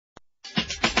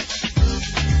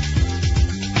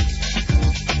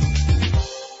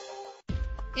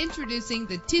Introducing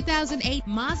the 2008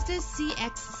 Mazda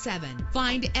CX-7.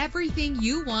 Find everything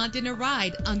you want in a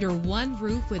ride under one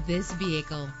roof with this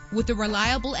vehicle. With a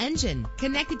reliable engine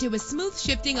connected to a smooth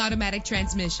shifting automatic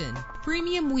transmission,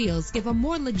 premium wheels give a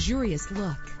more luxurious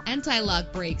look.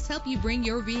 Anti-lock brakes help you bring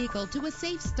your vehicle to a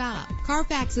safe stop.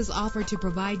 Carfax is offered to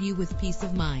provide you with peace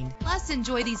of mind. Plus,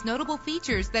 enjoy these notable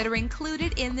features that are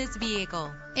included in this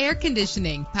vehicle: air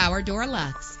conditioning, power door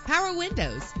locks, power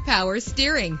windows, power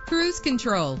steering, cruise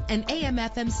control, an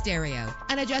AM/FM stereo,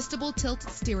 an adjustable tilt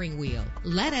steering wheel.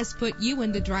 Let us put you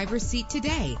in the driver's seat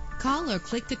today. Call or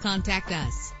click to contact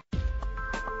us.